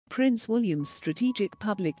Prince William's strategic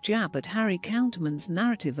public jab at Harry countermands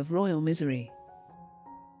narrative of royal misery.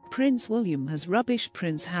 Prince William has rubbished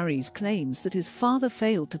Prince Harry's claims that his father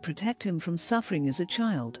failed to protect him from suffering as a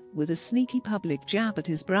child, with a sneaky public jab at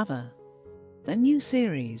his brother. A new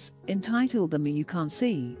series, entitled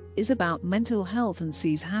MlSERY, is about mental health and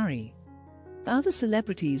sees Harry. Other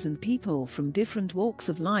celebrities and people from different walks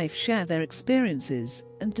of life share their experiences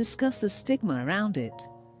and discuss the stigma around it.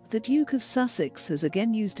 The Duke of Sussex has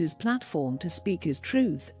again used his platform to speak his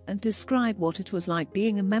truth and describe what it was like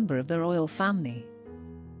being a member of the royal family.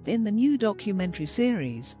 In the new documentary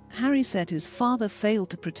series, Harry said his father failed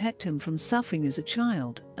to protect him from suffering as a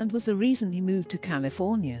child and was the reason he moved to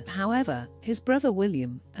California. However, his brother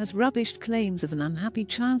William has rubbished claims of an unhappy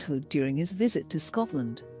childhood during his visit to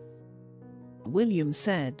Scotland. William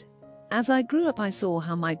said, "As I grew up, I saw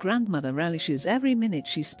how my grandmother relishes every minute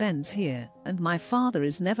she spends here, and my father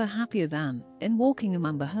is never happier than in walking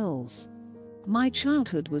among the hills. My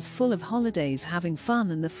childhood was full of holidays, having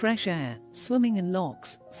fun in the fresh air, swimming in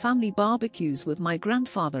lochs, family barbecues with my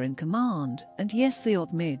grandfather in command, and yes, the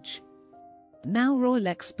odd midge." Now royal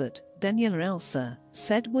expert Daniela Elsa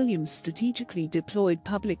said William's strategically deployed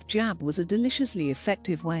public jab was a deliciously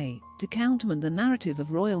effective way to countermand the narrative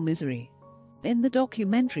of royal misery. In the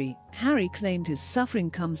documentary, Harry claimed his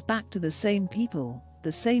suffering comes back to the same people,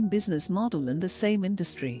 the same business model and the same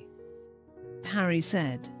industry. Harry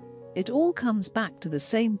said, "It all comes back to the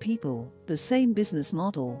same people, the same business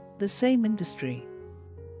model, the same industry.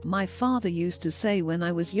 My father used to say when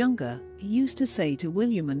I was younger, he used to say to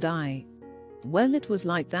William and I, 'Well, it was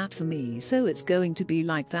like that for me, so it's going to be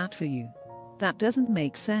like that for you.' That doesn't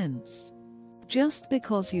make sense. Just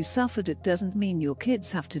because you suffered, it doesn't mean your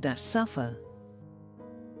kids have to suffer.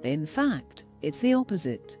 In fact, it's the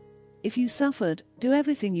opposite. If you suffered, do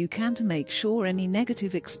everything you can to make sure any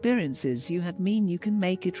negative experiences you had mean you can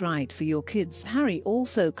make it right for your kids." Harry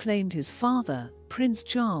also claimed his father, Prince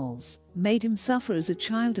Charles, made him suffer as a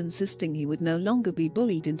child, insisting he would no longer be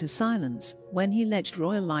bullied into silence when he alleged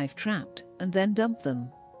royal life trapped and then dumped them.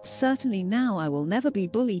 "Certainly now I will never be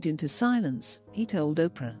bullied into silence," he told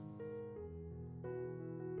Oprah.